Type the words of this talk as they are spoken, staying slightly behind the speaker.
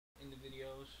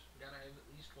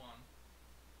one.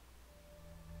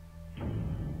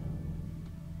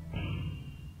 You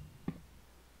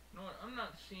know what? I'm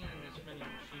not seeing as many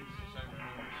machines as I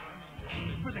remember, so I may just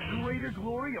stick For with the greater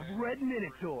glory of Red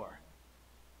Minotaur.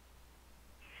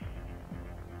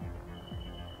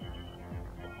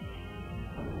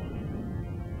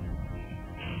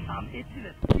 I'm itching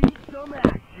to see some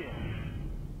action.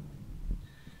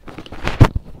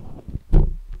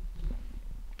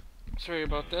 Sorry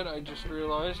about that, I just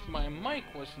realized my mic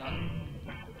was not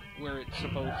where it's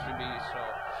supposed to be, so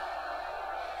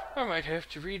I might have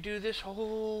to redo this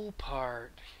whole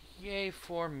part. Yay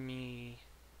for me.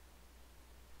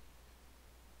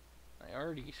 I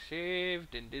already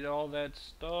saved and did all that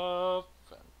stuff.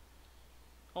 And,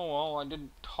 oh well, I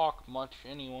didn't talk much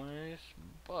anyways,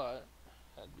 but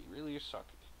that'd be really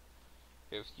sucky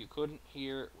if you couldn't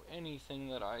hear anything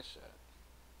that I said.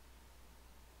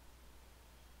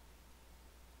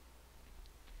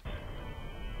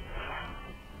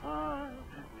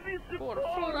 For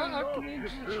I can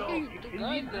cheat to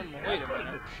guide them. Wait a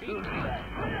minute, cheat?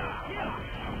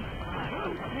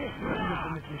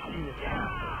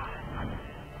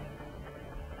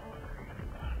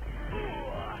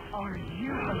 Are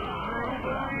you a true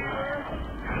believer?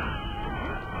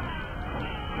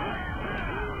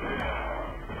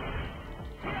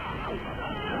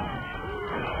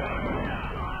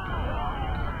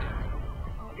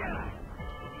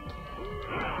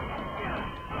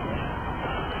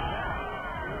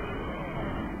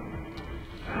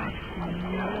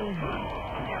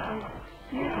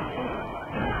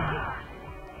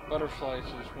 Butterflies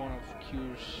is one of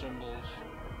Q's symbols.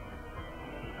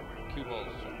 Q ball's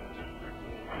symbols.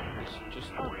 It's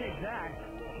just a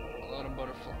lot of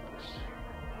butterflies.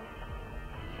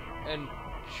 And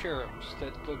cherubs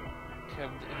that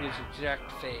have his exact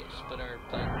face, but are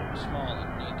like small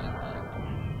and naked, like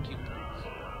cute things.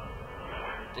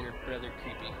 They're rather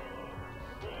creepy.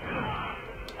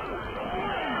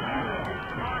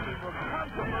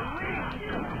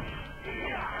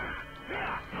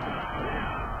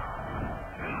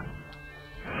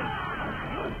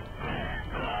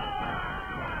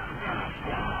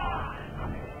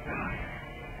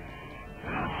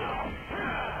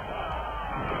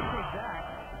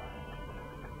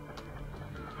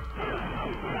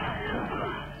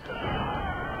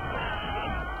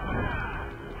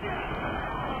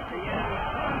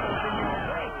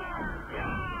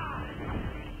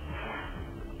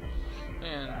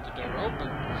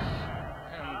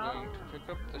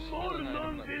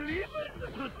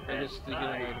 I guess the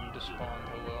healing item to spawn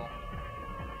below.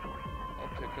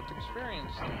 I'll pick up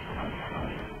experience then.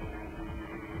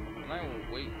 And I will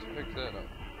wait to pick that up.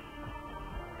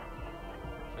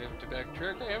 If I have to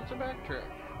backtrack, I have to backtrack.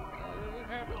 It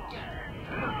happens.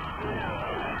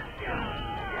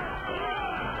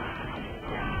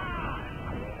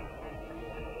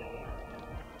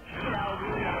 Shall we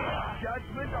have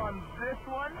judgment on this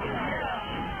one?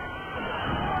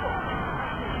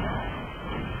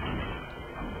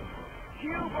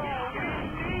 Cue ball, we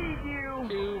need you!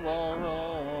 Cue ball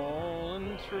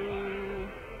rolling through.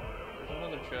 There's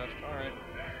another chest, alright.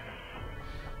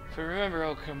 If I remember,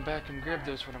 I'll come back and grab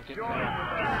those when I'm getting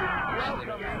back.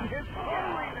 Welcoming His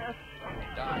Holiness!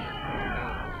 Dying.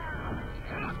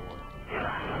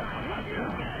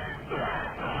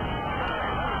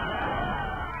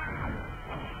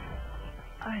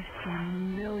 I see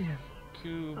millions.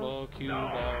 Cue ball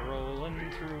rolling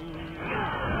through.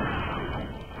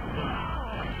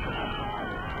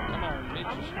 Come on,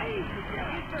 bitches.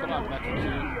 Come on, Mecha Q.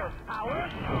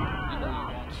 You know you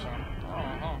want some.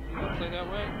 Oh, you wanna play that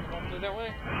way? You wanna play that way?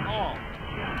 Oh.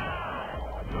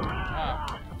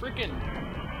 Ah, freaking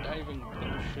diving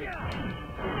shit.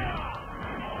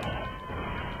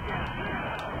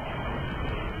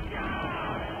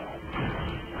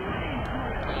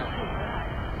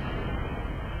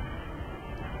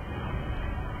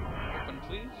 Open,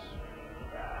 please.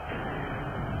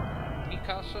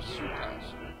 Mikasa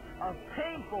Sukasa. A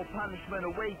painful punishment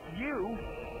awaits you.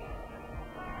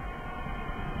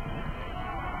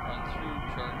 Run through,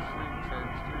 charge through,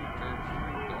 charge through, charge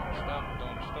through. Don't stop,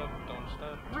 don't stop, don't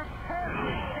stop. Repair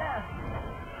the death.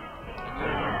 And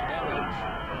you'll learn damage.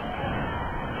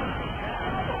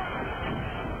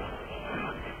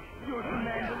 Your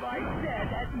commander lies dead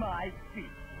at my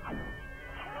feet.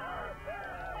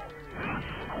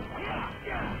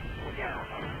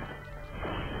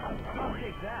 I'll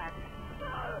take that.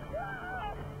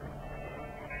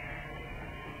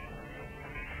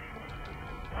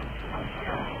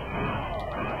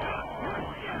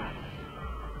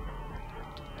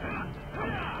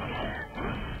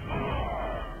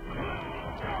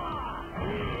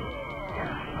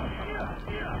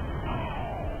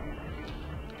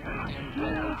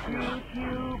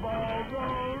 Cue ball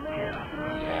rolling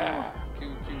through. Yeah,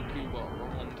 cue ball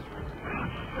rolling through.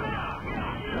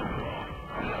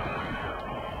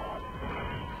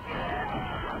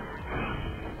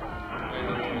 By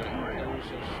the way, there's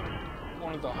this,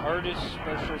 one of the hardest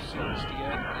special scenes to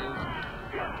get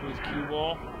is with cue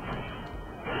ball.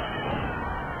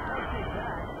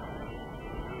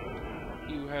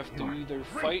 You have to either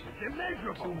fight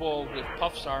cue ball with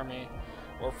Puff's army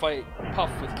or fight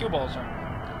Puff with cue ball's army.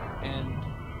 And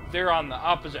they're on the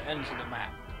opposite ends of the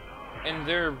map. And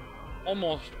they're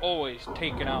almost always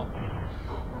taken out. Just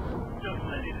a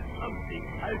little something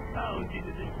I found in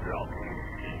the drop.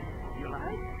 You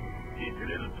like? This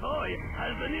little toy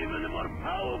has an even more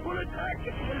powerful attack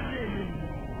than lemon.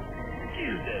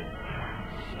 Use it.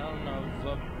 Son of a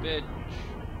bitch.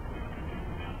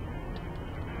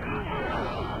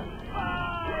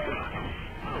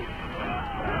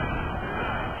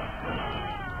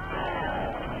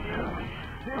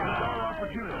 This is our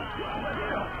opportunity.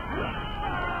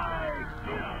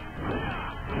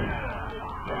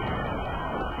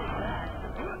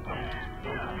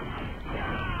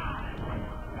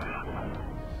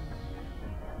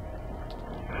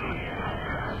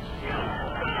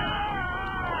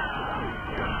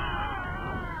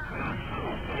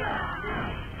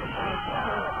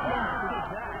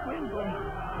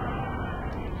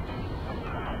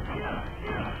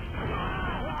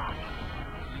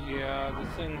 Yeah, the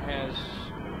thing has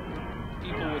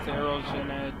people with arrows in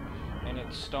it, and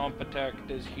its stomp attack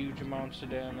does huge amounts of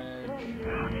damage.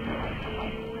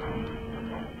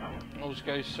 Those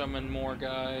guys summon more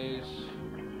guys.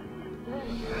 So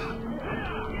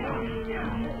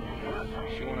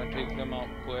you want to take them out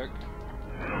quick.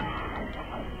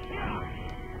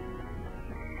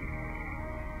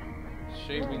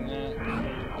 Saving that in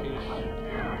case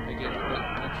they get a bit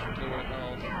much to their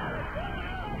health.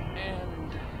 And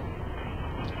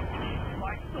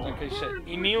like I said,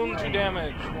 immune to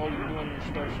damage while you're doing your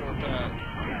special attack.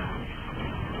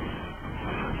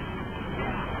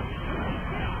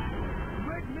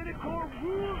 Red Minotaur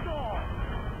rules all.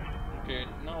 Okay,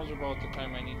 now's about the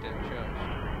time I need that chest.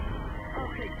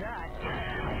 I'll take that.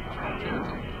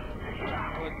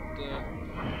 But the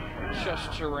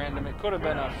chests are random. It could have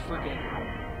been a friggin'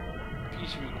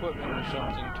 piece of equipment or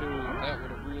something too. That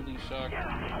would have really sucked.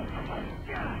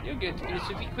 You get a piece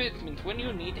of equipment when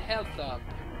you need health up.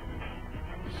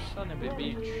 Son of a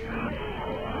bitch.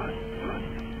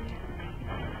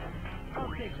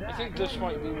 I think this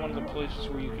might be one of the places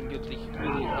where you can get the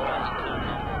really high kill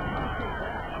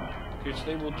number. Because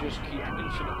they will just keep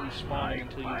infinitely spawning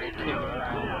until you get killed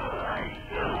around.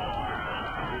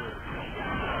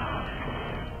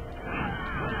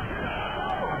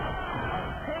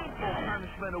 Painful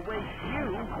punishment awaits you.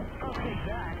 I'll take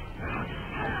that.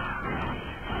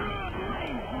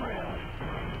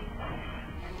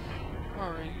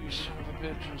 Alright, you son of a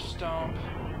bitch, and stomp.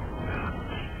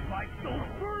 My soul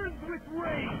burns with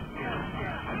rage.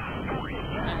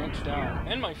 And it's down.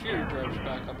 And my fury drive's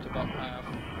back up to about half.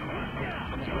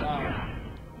 And it's down.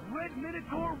 Red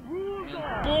Minotaur rules all.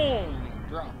 And boom!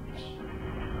 Drops.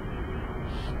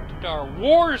 Star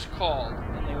Wars called!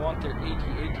 And they want their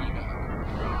AT-AT back.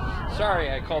 Sorry,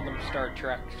 I called them Star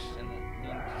Treks in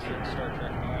Star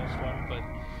Trek the last one, but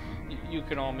you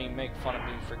can all make fun of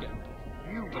me for getting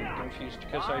confused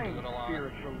because I do it a lot.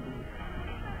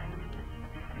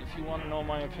 If you want to know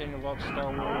my opinion about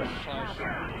Star Wars /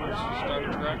 versus Star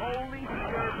Trek,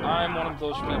 I'm one of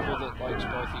those people that likes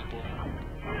both equally.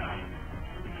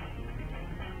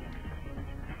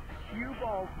 Cue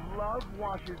ball's love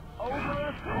washes over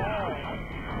us all.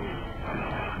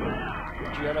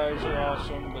 Jedis are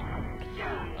awesome, but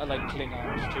I like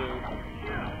Klingons too.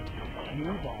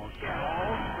 Cue ball's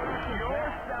all for your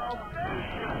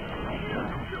salvation.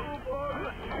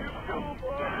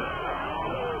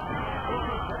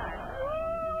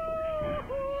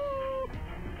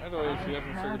 By the way, if you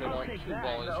haven't figured it out, Cue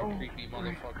Ball is a creepy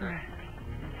motherfucker.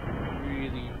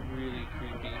 Really, really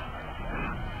creepy.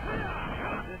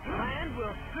 This land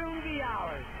will soon be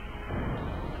ours.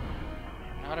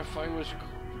 Not if I was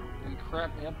and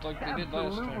crap me up like they did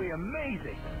last Absolutely time.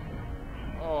 amazing.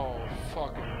 Oh,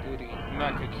 fucking goody.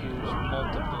 Mecha Q's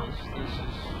multiples. This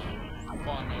is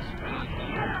fun as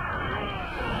anything.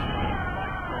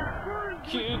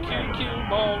 Q,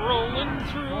 ball rolling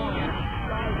through.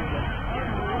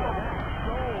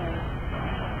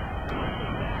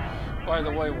 By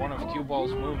the way, one of Q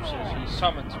Ball's moves is he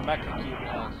summons Mecha Q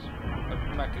Balls.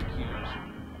 Mecha Qs.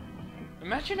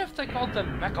 Imagine if they called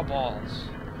them Mecha Balls.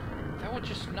 That would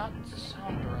just not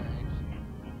sound right.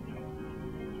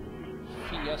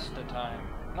 Fiesta time.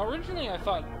 Now, originally I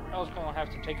thought I was going to have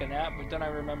to take a nap, but then I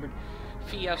remembered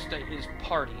fiesta is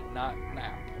party, not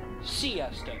nap.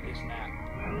 Siesta is nap.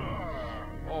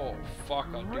 Oh, fuck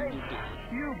a doodle-doo.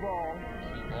 Cue ball.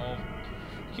 Cue ball.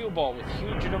 Cue ball with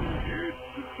huge... It's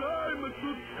time to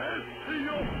test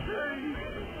your faith.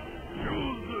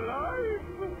 Choose life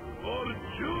or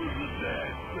choose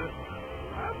death.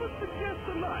 I would suggest a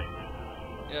life.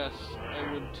 Yes,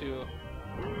 I would too.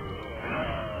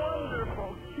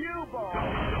 Wonderful cue ball.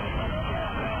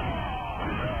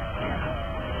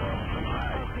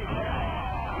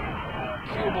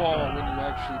 Cue ball, when you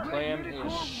actually play him,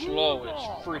 is slow as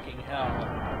freaking hell.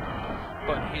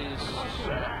 But his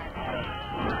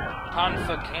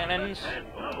Tonfa cannons,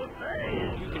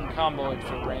 you can combo it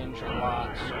for range a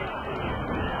lot, so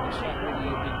it's not really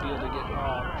a big deal to get.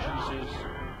 Oh, Jesus.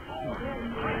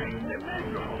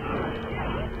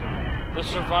 The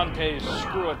Cervantes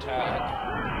screw attack.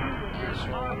 So,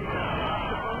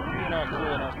 you're not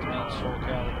cool enough to beat Soul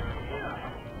Calibur.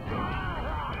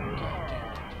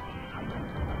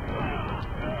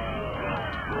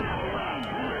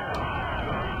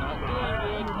 God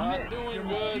damn it. Not doing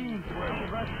good.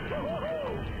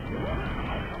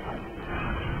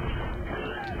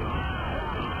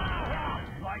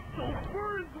 My soul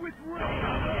burns with rage.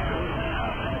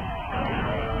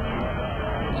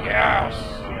 Yes!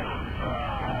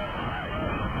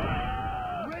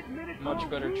 Much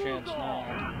better chance now.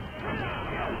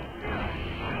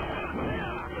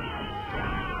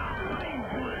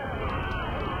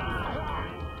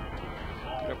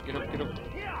 Get up, get up, get up.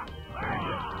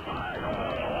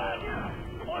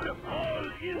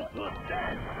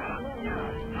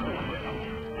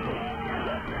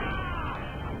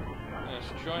 Yes,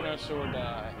 join us or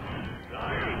die.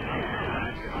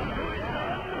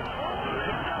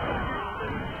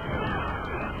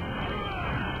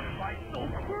 My soul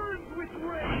burns with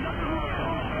rage.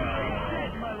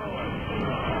 Dead, my lord.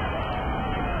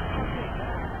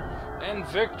 And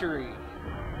victory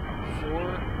for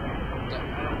the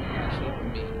armies of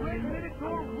me.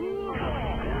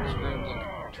 Let's grab the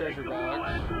treasure box.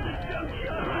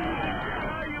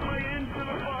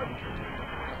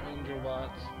 Angel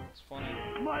bots. It's funny.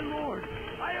 My lord,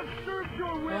 I have served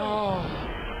your will. Oh,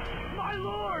 My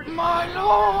lord. my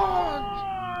lord!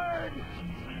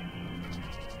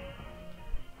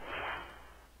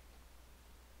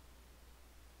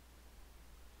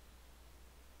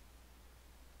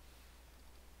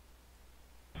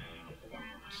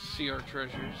 See our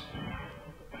treasures.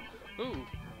 Ooh,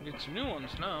 we get some new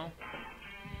ones now.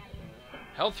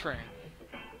 Health ring.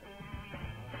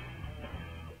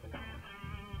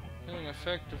 Healing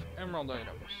effect of emerald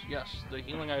items. Yes, the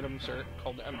healing items are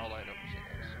called emerald items. Yes.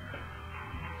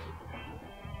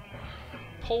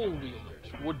 Pole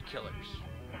wielders, wood killers.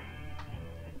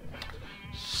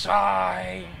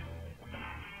 Sigh.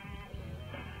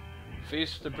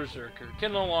 Face the berserker.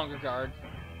 Can no longer guard.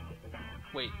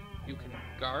 Wait, you can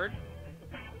guard?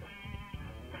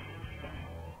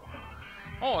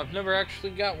 Oh, I've never actually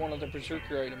got one of the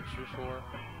berserker items before.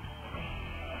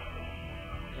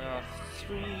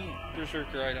 3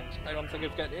 berserker items. I don't think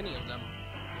I've got any of them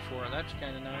before. That's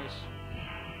kind of nice.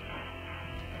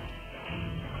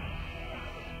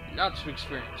 Lots of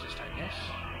experience this time, yes?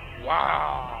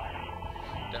 Wow!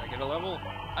 Did I get a level?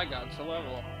 I got a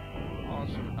level.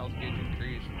 Awesome. Health gauge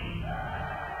increase.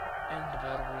 And the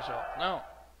battle result. No.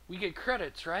 We get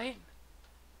credits, right?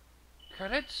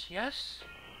 Credits? Yes?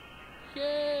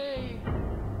 Yay!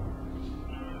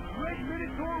 Red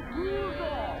Minotaur rules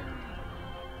all.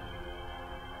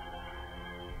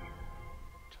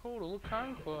 Total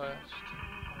conquest.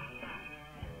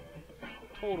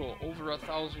 Total over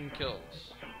 1,000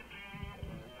 kills.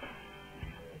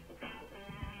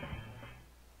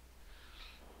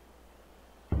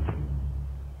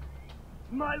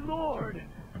 My lord,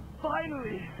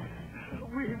 finally,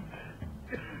 we've...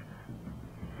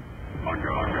 My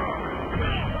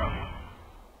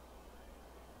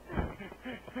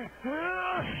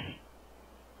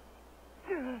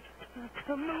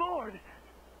lord.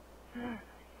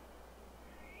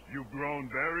 You've grown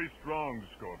very strong,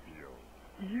 Scorpio.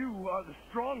 You are the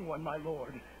strong one, my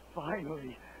lord.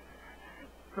 Finally.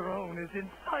 Throne is in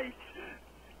sight.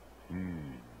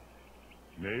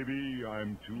 Maybe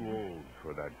I'm too old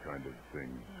for that kind of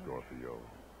thing, Scorpio.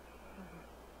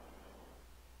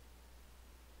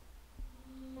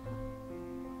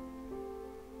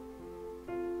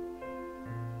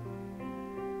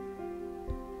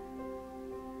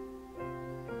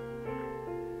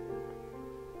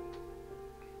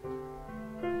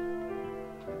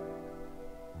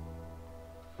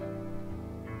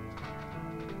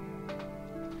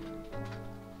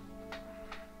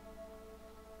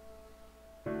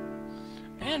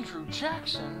 Andrew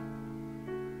Jackson.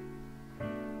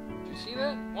 Did you see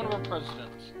that? One of our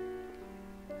presidents.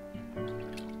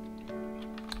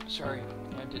 Sorry,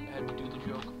 I had to do the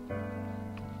joke.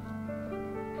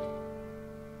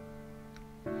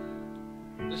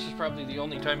 This is probably the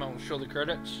only time I will show the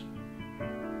credits.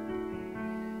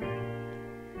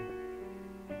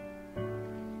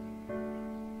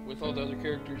 With all the other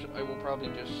characters, I will probably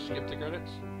just skip the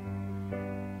credits.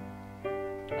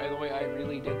 By the way, I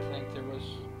really did think there was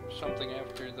something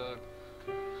after the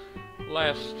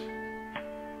last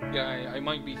guy. I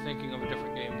might be thinking of a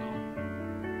different game,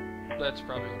 though. That's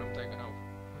probably what I'm thinking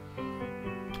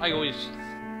of. I always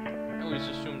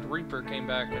assumed Reaper came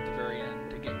back at the very end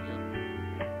to get you.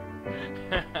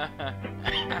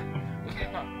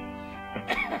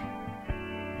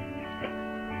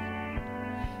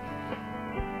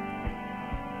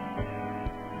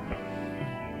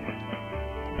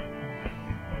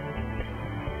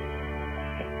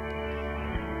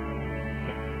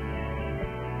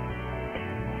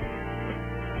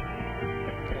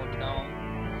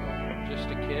 Just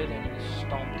a kid and he was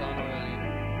stomped on already.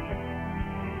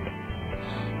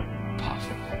 Puff.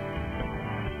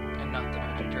 And not the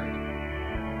magic turtle.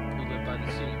 Who lived by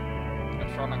the sea. And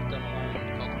frolicked on a land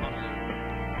called Honolulu.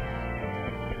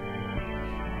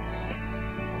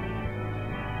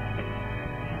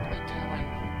 Hey, Talon.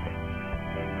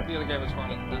 The other guy was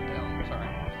Hornet, not Talon, sorry.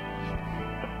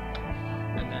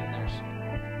 And then there's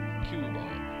Cue Ball.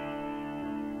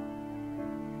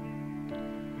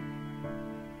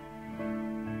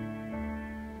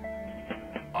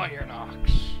 Iron Ox.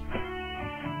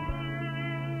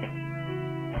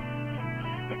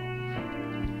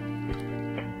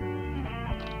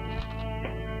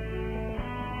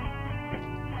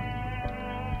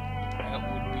 That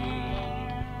would be...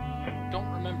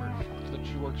 don't remember, but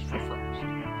she works for Frost.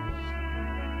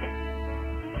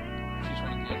 She's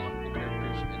one of the unlockable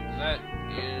characters, and that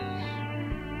is...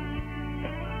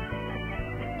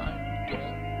 I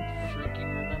don't freaking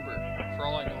remember. For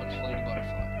all I know, it's Lady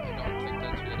Butterfly. I don't think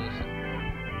that's who it is.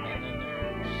 And then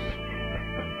there's...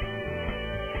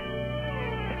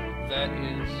 that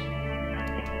is...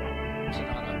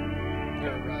 Sonata.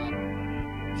 Or,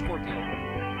 Scorpio.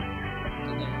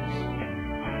 Then there's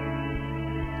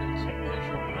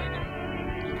Azure Dragon.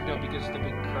 You can tell because of the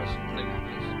big crescent thing on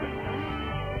this.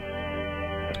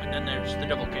 And then there's the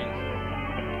Devil King.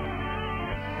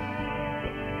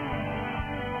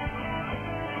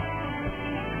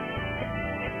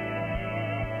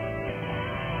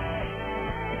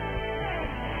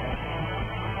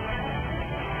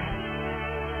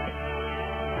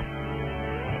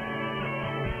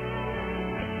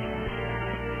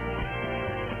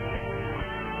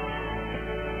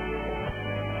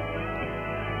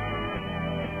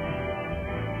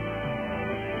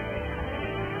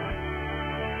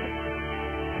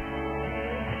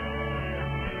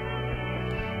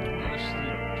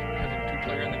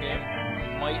 Player in the game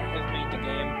might have made the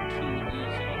game too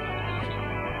easy.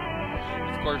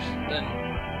 Of course, then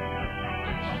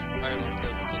there's higher level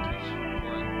difficulties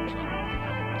for it. So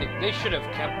they should have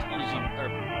kept easy, or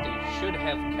they should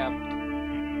have kept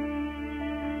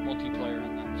multiplayer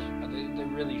in that. They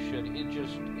really should.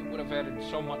 It would have added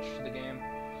so much to the game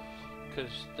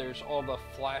because there's all the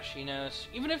flashiness.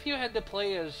 Even if you had to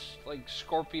play as like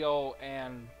Scorpio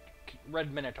and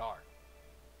Red Minotaur.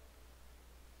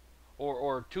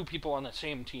 Or two people on the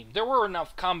same team. There were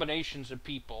enough combinations of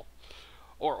people.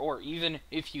 Or even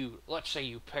if you, let's say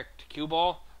you picked Cue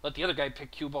Ball, let the other guy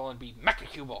pick Cue Ball and be Mecha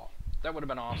Cue Ball. That would have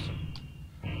been awesome.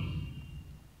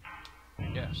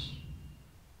 Yes.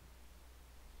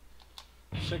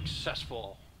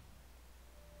 Successful.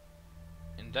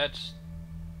 And that's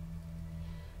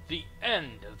the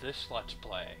end of this Let's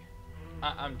Play.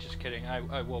 I'm just kidding.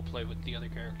 I will play with the other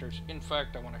characters. In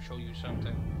fact, I want to show you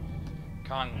something.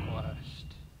 Conquest.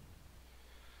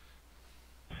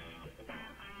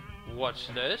 What's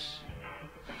this?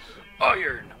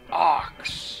 Iron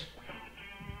Ox!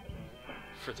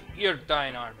 For the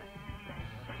Pt9 army.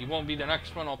 He won't be the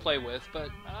next one I'll play with, but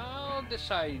I'll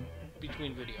decide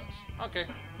between videos. Okay.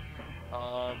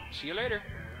 See you later.